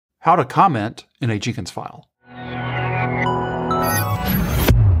How to comment in a Jenkins file.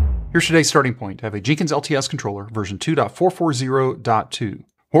 Here's today's starting point. I have a Jenkins LTS controller, version 2.440.2.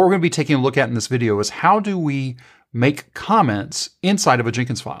 What we're going to be taking a look at in this video is how do we make comments inside of a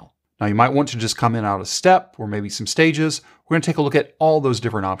Jenkins file. Now you might want to just comment out a step or maybe some stages. We're going to take a look at all those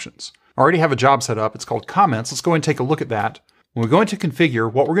different options. I already have a job set up. It's called comments. Let's go and take a look at that. When we go into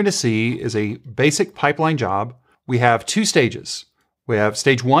configure, what we're going to see is a basic pipeline job. We have two stages. We have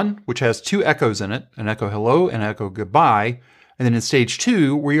stage 1, which has two echoes in it, an echo hello and an echo goodbye. And then in stage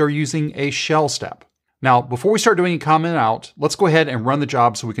 2, we are using a shell step. Now, before we start doing a comment out, let's go ahead and run the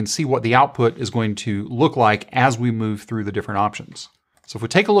job so we can see what the output is going to look like as we move through the different options. So if we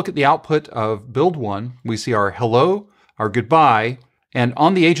take a look at the output of build 1, we see our hello, our goodbye, and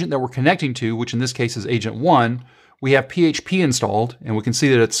on the agent that we're connecting to, which in this case is agent 1, we have PHP installed, and we can see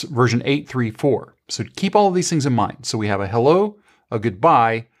that it's version 8.3.4. So keep all of these things in mind. So we have a hello, a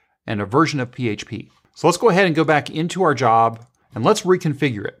goodbye, and a version of PHP. So let's go ahead and go back into our job, and let's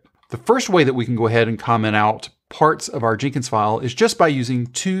reconfigure it. The first way that we can go ahead and comment out parts of our Jenkins file is just by using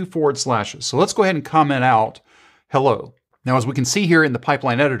 2 forward slashes. So let's go ahead and comment out hello. Now, as we can see here in the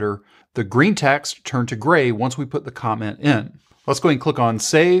pipeline editor, the green text turned to gray once we put the comment in. Let's go ahead and click on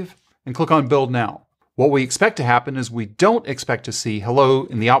save and click on build now. What we expect to happen is we don't expect to see hello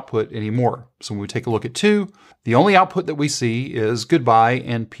in the output anymore. So when we take a look at 2, the only output that we see is goodbye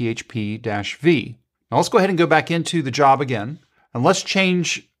and PHP-V. Now let's go ahead and go back into the job again, and let's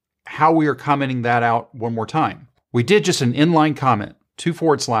change how we are commenting that out one more time. We did just an inline comment, 2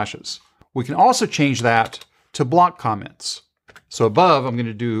 forward slashes. We can also change that to block comments. So above, I'm going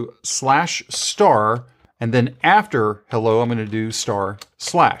to do /*, and then after hello, I'm going to do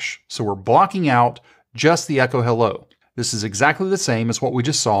 */. So we're blocking out just the echo hello. This is exactly the same as what we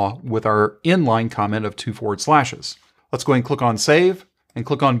just saw with our inline comment of 2 forward slashes. Let's go ahead and click on save and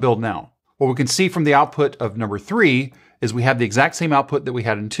click on build now. What we can see from the output of number 3 is we have the exact same output that we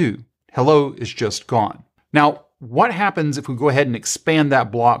had in 2. Hello is just gone. Now, what happens if we go ahead and expand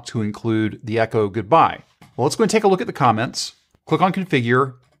that block to include the echo goodbye? Well, let's go and take a look at the comments, click on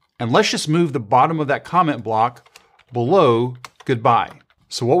configure, and let's just move the bottom of that comment block below goodbye.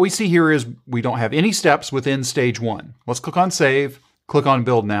 So what we see here is we don't have any steps within stage 1. Let's click on save, click on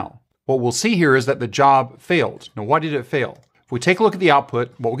build now. What we'll see here is that the job failed. Now, why did it fail? If we take a look at the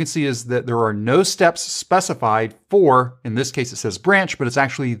output, what we can see is that there are no steps specified for, in this case it says branch, but it's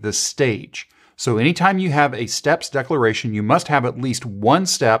actually the stage. So anytime you have a steps declaration, you must have at least one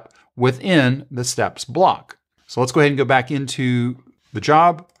step within the steps block. So let's go ahead and go back into the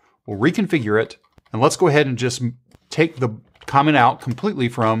job, we'll reconfigure it, and let's go ahead and just take the comment out completely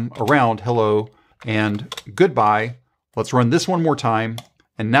from around hello and goodbye. Let's run this one more time.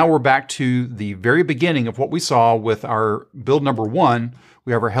 And now we're back to the very beginning of what we saw with our build number 1.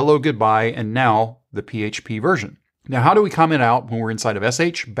 We have our hello, goodbye, and now the PHP version. Now, how do we comment out when we're inside of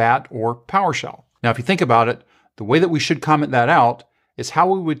SH, BAT, or PowerShell? Now, if you think about it, the way that we should comment that out is how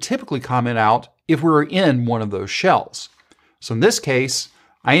we would typically comment out if we were in one of those shells. So in this case,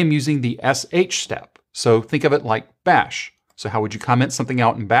 I am using the SH step. So think of it like bash. So how would you comment something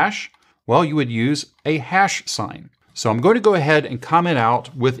out in bash? Well, you would use a hash sign. So I'm going to go ahead and comment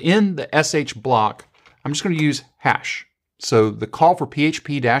out within the SH block. I'm just going to use hash. So the call for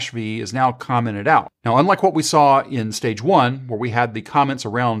PHP-V is now commented out. Now, unlike what we saw in stage 1, where we had the comments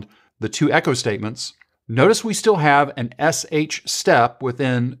around the 2 echo statements, notice we still have an SH step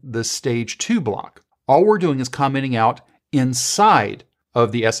within the stage 2 block. All we're doing is commenting out inside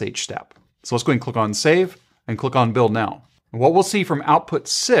of the SH step. So let's go ahead and click on save and click on build now. And what we'll see from output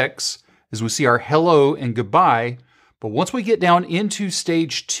 6 is we see our hello and goodbye. But once we get down into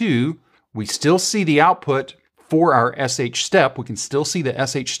stage 2, we still see the output for our SH step. We can still see the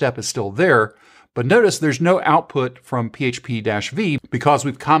SH step is still there. But notice there's no output from PHP-V because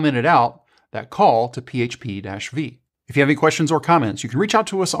we've commented out that call to PHP-V. If you have any questions or comments, you can reach out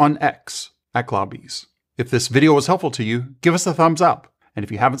to us on X @CloudBees. If this video was helpful to you, give us a thumbs up. And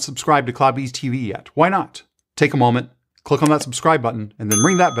if you haven't subscribed to CloudBees TV yet, why not? Take a moment, click on that subscribe button, and then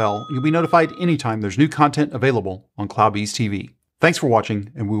ring that bell, and you'll be notified anytime there's new content available on CloudBees TV. Thanks for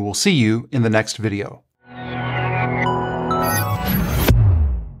watching, and we will see you in the next video.